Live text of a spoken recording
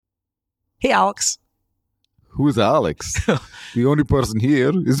Hey, Alex. Who's Alex? The only person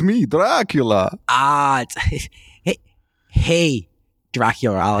here is me, Dracula. Hey,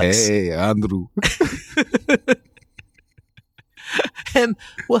 Dracula, Alex. Hey, Andrew.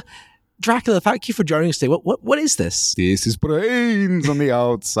 Well, Dracula, thank you for joining us today. What is this? This is Brains on the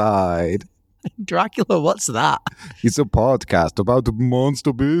outside. Dracula, what's that? It's a podcast about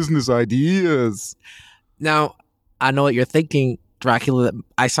monster business ideas. Now, I know what you're thinking, Dracula.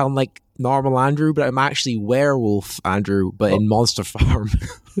 I sound like normal Andrew, but I'm actually werewolf Andrew, but in monster form.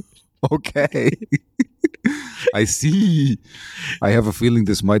 Okay. I see. I have a feeling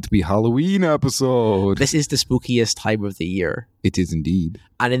this might be Halloween episode. This is the spookiest time of the year. It is indeed.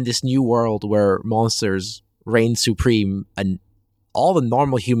 And in this new world where monsters reign supreme and all the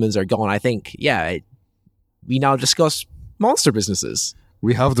normal humans are gone, I think, we now discuss monster businesses.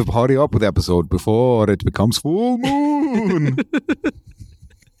 We have to party up with the episode before it becomes full moon.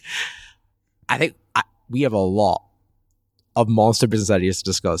 I think we have a lot of monster business ideas to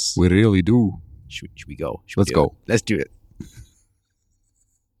discuss. We really do. Should we go? Let's go. Let's do it.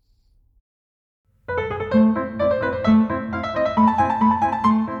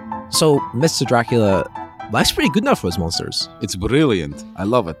 So, Mr. Dracula, life's pretty good now for us monsters. It's brilliant. I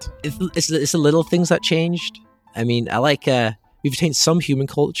love it. It's the little things that changed. I mean, I like... we've retained some human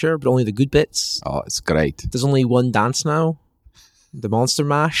culture, but only the good bits. Oh, it's great. There's only one dance now. The Monster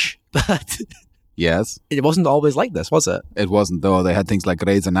Mash. But... Yes. It wasn't always like this, was it? It wasn't, though. They had things like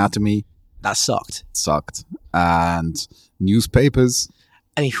Grey's Anatomy. That sucked. And newspapers.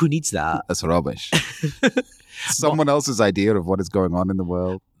 I mean, who needs that? That's rubbish. Someone else's idea of what is going on in the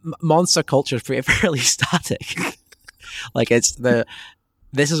world. Monster culture is fairly static. Like, this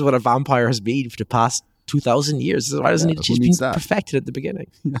is what a vampire has been for the past 2,000 years. Why doesn't it just be perfected at the beginning?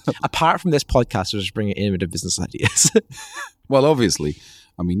 Apart from this podcast, we're just bringing innovative business ideas. Well, obviously.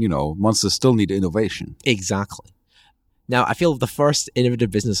 I mean, monsters still need innovation. Exactly. Now, I feel the first innovative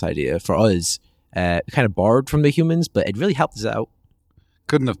business idea for us kind of borrowed from the humans, but it really helped us out.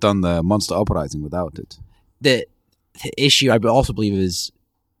 Couldn't have done the monster uprising without it. The issue, I also believe, is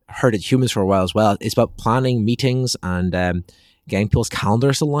hurted humans for a while as well. It's about planning meetings and getting people's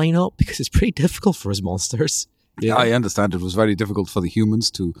calendars to line up because it's pretty difficult for us monsters. Yeah, I understand. It was very difficult for the humans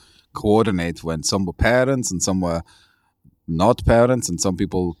to coordinate when some were parents and some were not parents, and some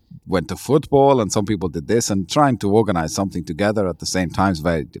people went to football and some people did this, and trying to organize something together at the same time is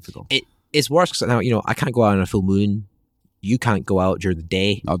very difficult. It's worse because now, I can't go out on a full moon. You can't go out during the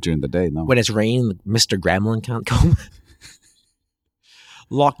day. Not during the day, no. When it's raining, Mr. Gremlin can't come.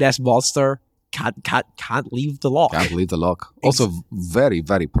 Loch Ness Monster can't leave the loch. Can't leave the loch. Also, very,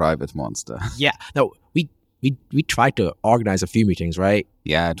 very private monster. Yeah. No, we tried to organize a few meetings, right?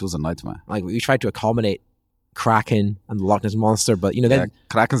 Yeah, it was a nightmare. Like, we tried to accommodate Kraken and the Loch Ness Monster, but then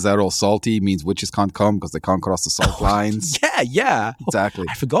Krakens that are all salty means witches can't come because they can't cross the salt lines. Yeah, exactly.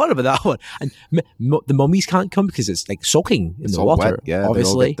 I forgot about that one. And the mummies can't come because it's like soaking in the water. Wet. Yeah,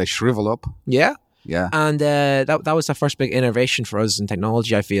 obviously they shrivel up. Yeah. And that was the first big innovation for us in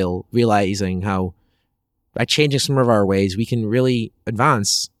technology. I feel realizing how by changing some of our ways we can really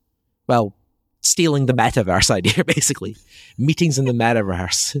advance. Well, stealing the metaverse idea, basically. Meetings in the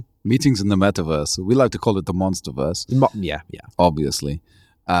metaverse. Meetings in the metaverse. We like to call it the monsterverse. Yeah. Obviously.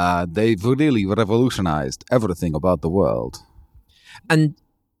 They've really revolutionized everything about the world. And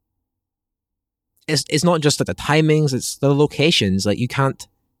it's not just at the timings, it's the locations. Like, you can't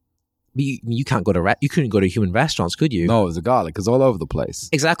go to you couldn't go to human restaurants, could you? No, the garlic is all over the place.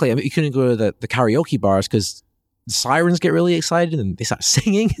 Exactly. I mean, you couldn't go to the karaoke bars because the sirens get really excited and they start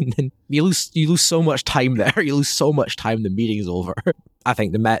singing, and then you lose so much time there. You lose so much time. The meeting's over. I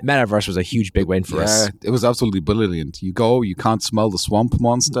think the metaverse was a huge big win for us. Yeah, it was absolutely brilliant. You go, you can't smell the swamp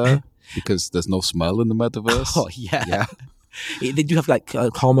monster because there's no smell in the metaverse. Oh yeah. They do have like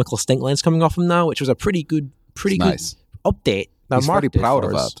comical stink lines coming off them now, which was a pretty good nice update. Now, he's very proud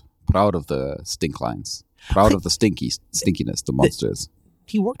of that. Proud of the stink lines. Proud of the stinkiness the monster is.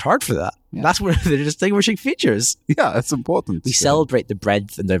 He worked hard for that. Yeah. That's one of the distinguishing features. Yeah, it's important. We celebrate the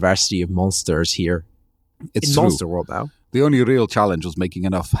breadth and diversity of monsters here. It's in true. Monster World now. The only real challenge was making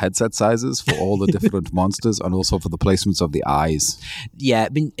enough headset sizes for all the different monsters and also for the placements of the eyes. Yeah, I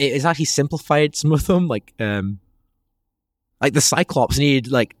mean, it's actually simplified some of them. Like the Cyclops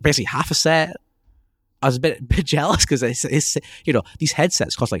needed like basically half a set. I was a bit jealous because it's these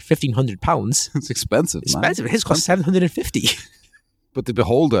headsets cost like £1,500. It's expensive, man. His cost £750. But the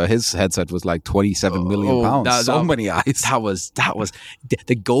Beholder, his headset was like 27 million pounds. So many eyes. That was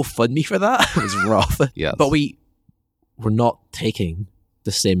the GoFundMe for that was rough. Yes. But we're not taking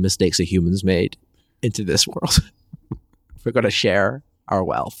the same mistakes that humans made into this world. We're going to share our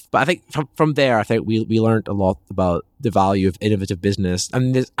wealth. But I think from there, I think we learned a lot about the value of innovative business.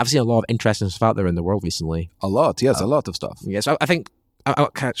 And I've seen a lot of interesting stuff out there in the world recently. A lot, yes, a lot of stuff. Yes, I think,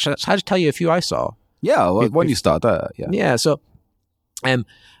 should I just tell you a few I saw? Yeah, well, when you start, yeah. Yeah, so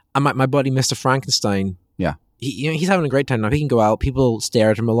my buddy, Mr. Frankenstein, yeah, he's having a great time now. He can go out, people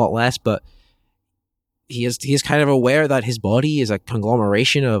stare at him a lot less, but he is kind of aware that his body is a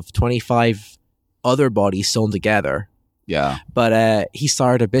conglomeration of 25 other bodies sewn together. Yeah. But he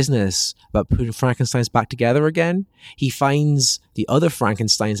started a business about putting Frankensteins back together again. He finds the other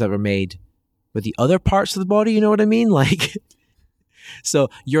Frankensteins that were made with the other parts of the body, you know what I mean? Like, so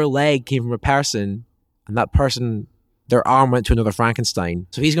your leg came from a person, and that person, their arm went to another Frankenstein.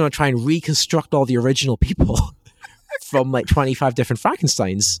 So he's going to try and reconstruct all the original people from like 25 different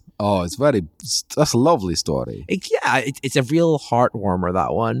Frankensteins. Oh, that's a lovely story. It's a real heartwarmer,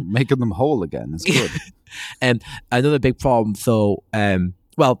 that one. Making them whole again is good. And another big problem, though,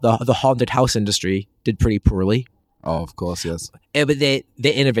 the haunted house industry did pretty poorly. Oh, of course, yes. But they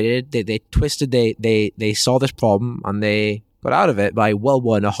innovated, they twisted, they saw this problem, and they got out of it by,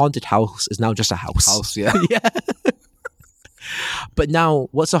 a haunted house is now just a house. House, yeah. Yeah. But now,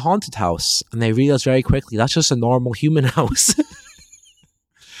 what's a haunted house? And they realized very quickly, that's just a normal human house.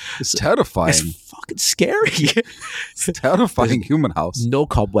 It's terrifying. It's fucking scary. It's terrifying human house. No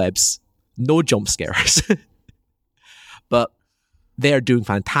cobwebs, no jump scares. But they are doing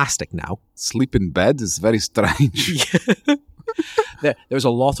fantastic now. Sleep in bed is very strange. There's a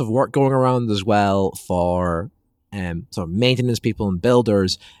lot of work going around as well for sort of maintenance people and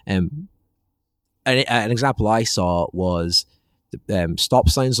builders. An example I saw was the stop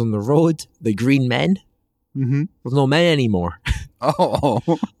signs on the road, the green men. Mm-hmm. There's no men anymore. Oh.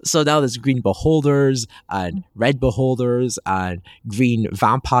 So now there's green beholders and red beholders and green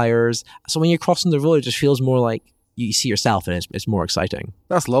vampires. So when you're crossing the road, it just feels more like you see yourself, and it's more exciting.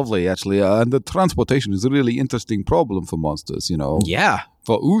 That's lovely, actually. And the transportation is a really interesting problem for monsters, you know. Yeah.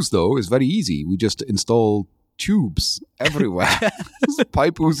 For ooze, though, it's very easy. We just install tubes everywhere.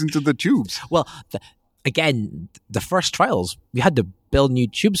 Pipe ooze into the tubes. Well, the first trials, we had to build new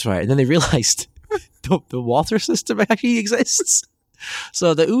tubes for it, and then they realized the water system actually exists.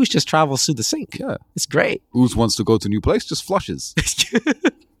 So the ooze just travels through the sink. Yeah. It's great. Ooze wants to go to a new place, just flushes.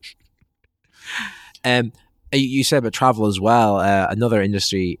 You said about travel as well. Another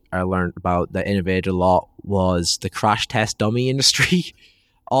industry I learned about that innovated a lot was the crash test dummy industry.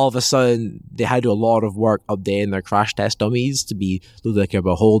 All of a sudden, they had to do a lot of work updating their crash test dummies to look like a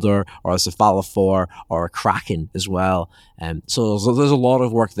beholder or a cephalophore or a kraken as well. So there's a lot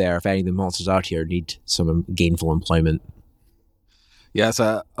of work there if any of the monsters out here need some gainful employment. Yes,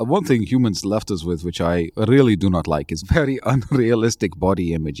 one thing humans left us with, which I really do not like, is very unrealistic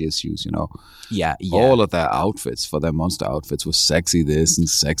body image issues, you know. Yeah. All of their outfits, for their monster outfits, was sexy this and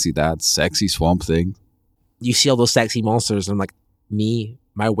sexy that, sexy swamp thing. You see all those sexy monsters, and I'm like,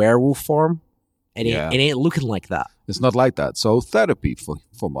 my werewolf form, it ain't looking like that. It's not like that. So therapy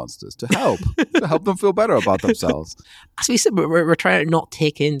for monsters to help them feel better about themselves. As we said, we're trying to not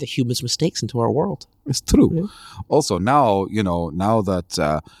take in the humans' mistakes into our world. It's true. Yeah. Also, now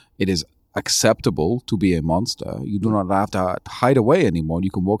that it is acceptable to be a monster, you do not have to hide away anymore.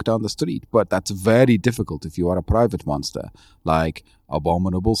 You can walk down the street, but that's very difficult if you are a private monster, like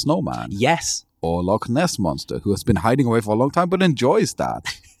Abominable Snowman. Yes. Or Loch Ness Monster, who has been hiding away for a long time but enjoys that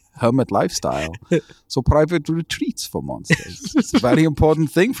hermit lifestyle. So private retreats for monsters. It's a very important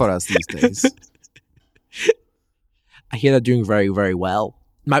thing for us these days. I hear they're doing very, very well.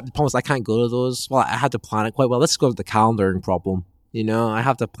 My problem is I can't go to those. Well, I had to plan it quite well. Let's go to the calendaring problem. You know, I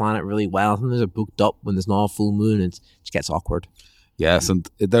have to plan it really well. Sometimes they're booked up when there's not a full moon. It just gets awkward. Yes, and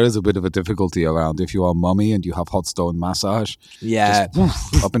there is a bit of a difficulty around if you are a mummy and you have hot stone massage. Yeah. Just,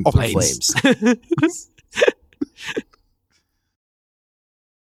 woof, up in flames.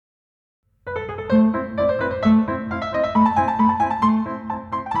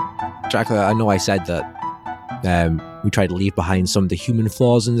 Dracula, I know I said that we try to leave behind some of the human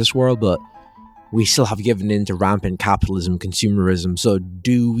flaws in this world, but we still have given in to rampant capitalism, consumerism. So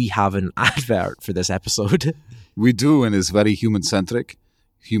do we have an advert for this episode? We do, and it's very human-centric.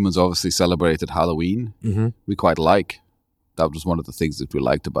 Humans obviously celebrated Halloween. Mm-hmm. We quite like. That was one of the things that we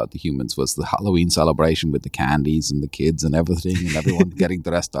liked about the humans, was the Halloween celebration with the candies and the kids and everything, and everyone getting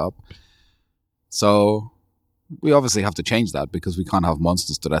dressed up. So we obviously have to change that, because we can't have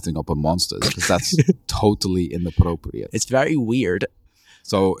monsters dressing up as monsters, because that's totally inappropriate. It's very weird.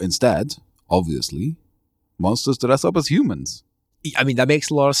 So instead, obviously, monsters dress up as humans. I mean, that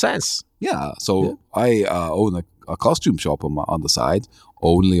makes a lot of sense. Yeah, so I own a costume shop on the side,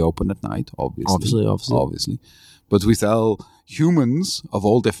 only open at night, obviously. Obviously. But we sell humans of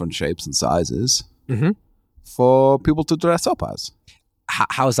all different shapes and sizes Mm-hmm. for people to dress up as.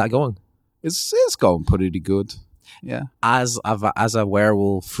 How's that going? It's going pretty good. Yeah. As a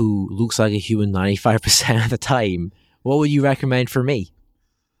werewolf who looks like a human 95% of the time, what would you recommend for me?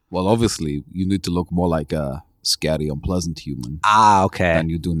 Well, obviously, you need to look more like a scary, unpleasant human Okay. than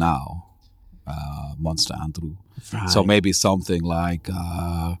you do now, Monster Andrew. Right. So maybe something like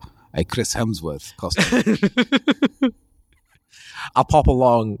a Chris Hemsworth costume. I'll pop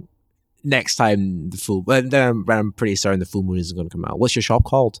along next time when I'm pretty certain the full moon isn't going to come out. What's your shop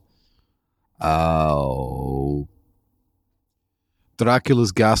called? Oh,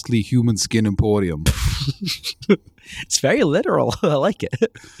 Dracula's Ghastly Human Skin Emporium. It's very literal. I like it.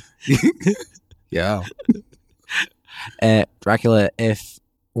 Yeah. Dracula, if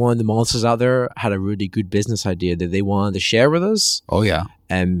one of the monsters out there had a really good business idea that they wanted to share with us, Oh, yeah.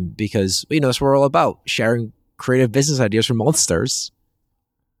 because that's what we're all about, sharing creative business ideas for monsters,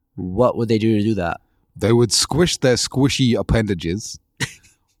 what would they do to do that? They would squish their squishy appendages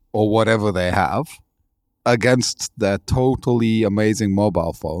or whatever they have against their totally amazing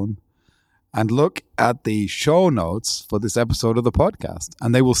mobile phone and look at the show notes for this episode of the podcast.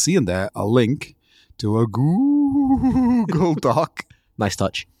 And they will see in there a link to a Google Doc Nice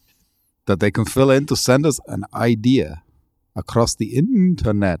touch. that they can fill in to send us an idea across the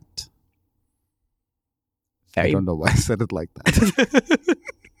internet. I Very don't know why I said it like that.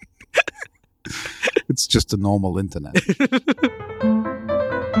 It's just a normal internet.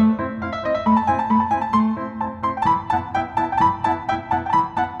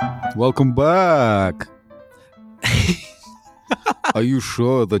 Welcome back. Are you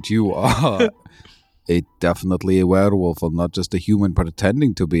sure that you are definitely a werewolf and not just a human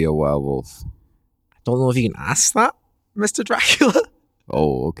pretending to be a werewolf? I don't know if you can ask that, Mr. Dracula.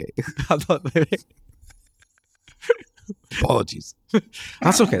 Oh, okay. I thought maybe. Apologies.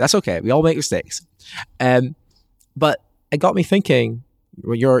 That's okay. We all make mistakes. But it got me thinking.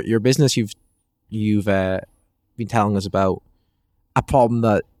 Your business, you've been telling us about a problem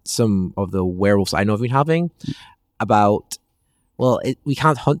that some of the werewolves I know have been having about. Well, we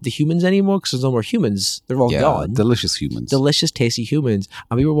can't hunt the humans anymore because there's no more humans. They're all gone. Delicious humans. Delicious, tasty humans,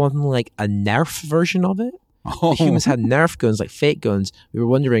 and we were wanting like a Nerf version of it. Oh. The humans had Nerf guns, like fake guns. We were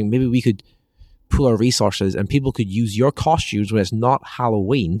wondering maybe we could pool our resources and people could use your costumes when it's not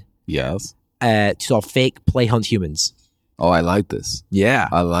Halloween. Yes. To sort of fake play hunt humans. Oh, I like this. Yeah.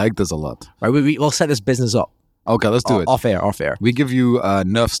 I like this a lot. Right, we'll set this business up. Okay, let's do it. Off air. We give you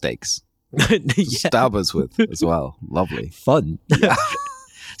Nerf steaks to Yeah. stab us with as well. Lovely. Fun. Yeah.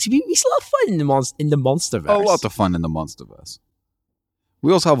 See, we still have fun in the Monsterverse. A lot of fun in the Monsterverse.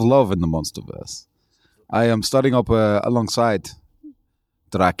 We also have love in the Monsterverse. I am starting up alongside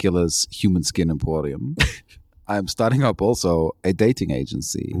Dracula's Human Skin Emporium. I am starting up also a dating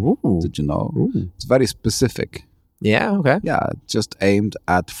agency. Ooh. Did you know? Ooh. It's very specific. Yeah, okay. Yeah, just aimed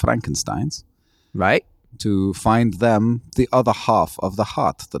at Frankensteins Right. to find them the other half of the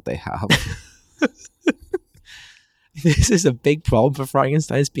heart that they have. This is a big problem for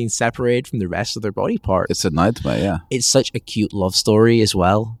Frankensteins being separated from the rest of their body parts. It's a nightmare, yeah. It's such a cute love story as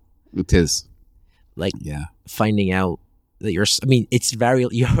well. It is. Like Yeah. finding out that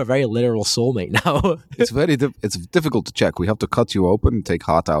you have a very literal soulmate now. It's it's difficult to check. We have to cut you open, take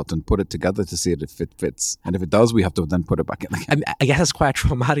heart out, and put it together to see if it fits. And if it does, we have to then put it back in again. I guess it's quite a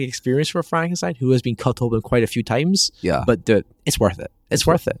traumatic experience for Frankenstein, who has been cut open quite a few times. Yeah. But it's worth it. It's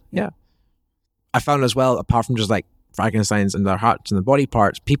worth it. Yeah. I found as well, apart from just like Frankensteins and their hearts and the body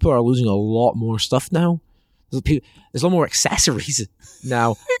parts, people are losing a lot more stuff now. There's a lot more accessories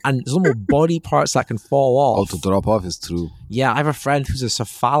now, and there's a lot more body parts that can fall Oh, off. to drop off is true. Yeah, I have a friend who's a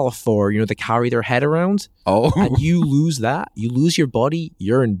cephalophore, they carry their head around. Oh. And you lose that. You lose your body,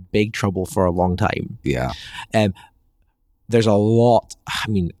 you're in big trouble for a long time. Yeah. There's a lot,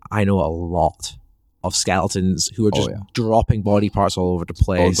 I know a lot of skeletons who are just dropping body parts all over the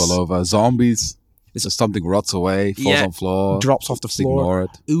place. All over. Zombies. It's just something rots away, falls on floor. Drops off the just floor. Ignore it.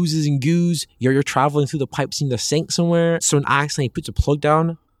 Oozes and goos. You're traveling through the pipes in the sink somewhere. Someone accidentally puts a plug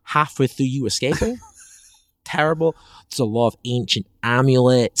down halfway through you escaping. Terrible. There's a lot of ancient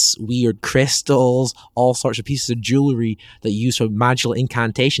amulets, weird crystals, all sorts of pieces of jewelry that you use for magical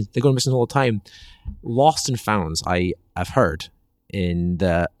incantations. They go missing all the time. Lost and founds, I've heard in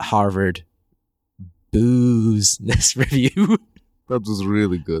the Harvard boozeness review. That was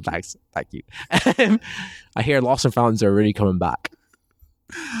really good. Thanks. Thank you. I hear Lost and Founds are really coming back.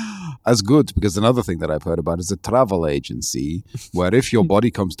 That's good, because another thing that I've heard about is a travel agency where if your body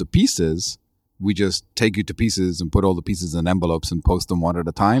comes to pieces, we just take you to pieces and put all the pieces in envelopes and post them one at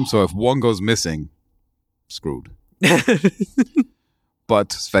a time. So if one goes missing, screwed.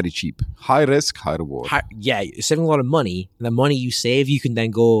 But it's very cheap. High risk, high reward. Yeah, you're saving a lot of money. And the money you save, you can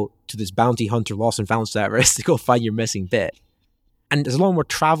then go to this bounty hunter lost and found service to go find your missing bit. And there's a lot more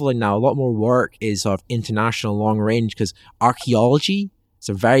traveling now. A lot more work is sort of international long range because archaeology is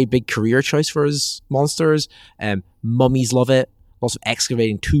a very big career choice for us monsters. Mummies love it. Lots of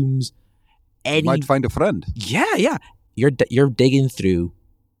excavating tombs. You might find a friend. Yeah. You're digging through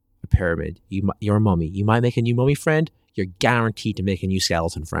a pyramid. You're a mummy. You might make a new mummy friend. You're guaranteed to make a new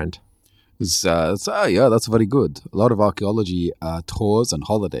skeleton friend. Yeah, that's very good. A lot of archaeology tours and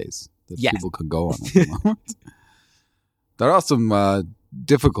holidays that people can go on at the moment. There are some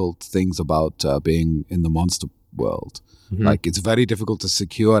difficult things about being in the monster world. Mm-hmm. Like, it's very difficult to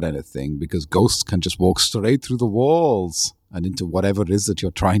secure anything because ghosts can just walk straight through the walls and into whatever it is that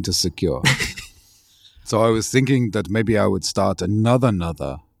you're trying to secure. So I was thinking that maybe I would start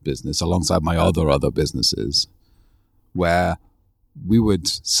another business alongside my other businesses where we would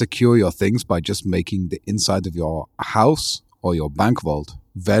secure your things by just making the inside of your house or your bank vault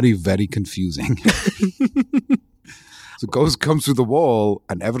very, very confusing. So ghost comes through the wall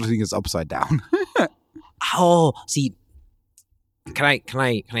and everything is upside down. Oh, see, can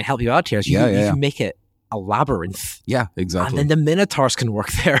I help you out here? So you can make it a labyrinth. Yeah, exactly. And then the minotaurs can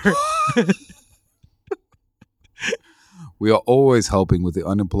work there. We are always helping with the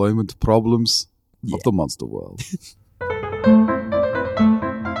unemployment problems of the monster world.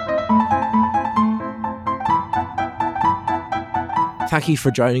 Thank you for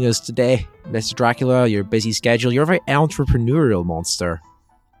joining us today, Mr. Dracula. Your busy schedule. You're a very entrepreneurial monster.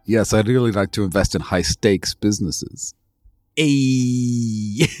 Yes, I'd really like to invest in high-stakes businesses.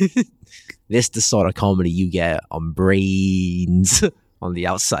 Hey. This is the sort of comedy you get on Brains on the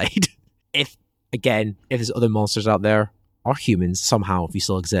outside. If there's other monsters out there, or humans, somehow, if we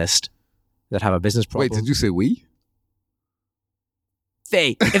still exist, that have a business problem. Wait, did you say we?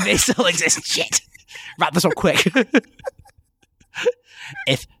 If they still exist, shit. Wrap this up quick.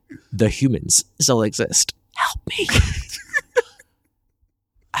 If the humans still exist, help me.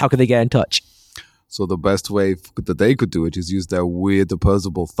 How can they get in touch? So the best way that they could do it is use their weird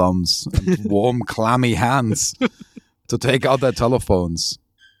opposable thumbs and warm, clammy hands to take out their telephones,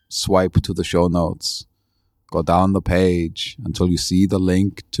 swipe to the show notes, go down the page until you see the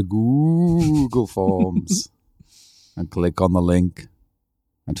link to Google Forms and click on the link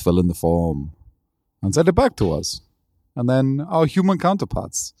and fill in the form and send it back to us. And then our human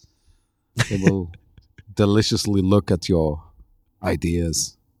counterparts, they will deliciously look at your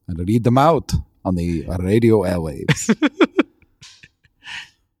ideas and read them out on the radio airwaves.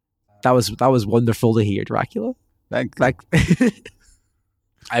 That was wonderful to hear, Dracula. Thank you.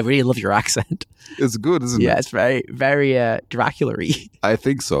 I really love your accent. It's good, isn't it? Yeah, it's very, very Dracula-y. I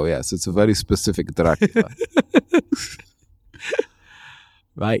think so, yes. It's a very specific Dracula.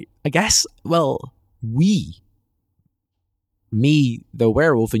 Right. I guess, well, me, the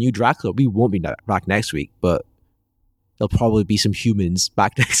werewolf, and you, Dracula, we won't be back next week, but there'll probably be some humans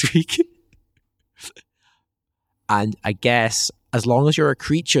back next week. And I guess as long as you're a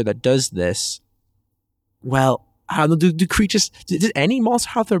creature that does this, well, I don't know, do creatures, does any monster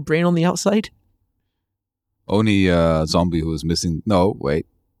have their brain on the outside? Only a zombie who is missing. No, wait.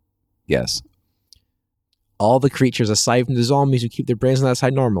 Yes. All the creatures aside from the zombies who keep their brains on the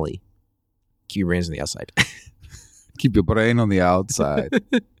outside normally. Keep your brains on the outside. Keep your brain on the outside.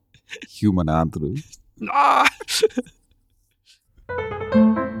 Human Andrew. Ah!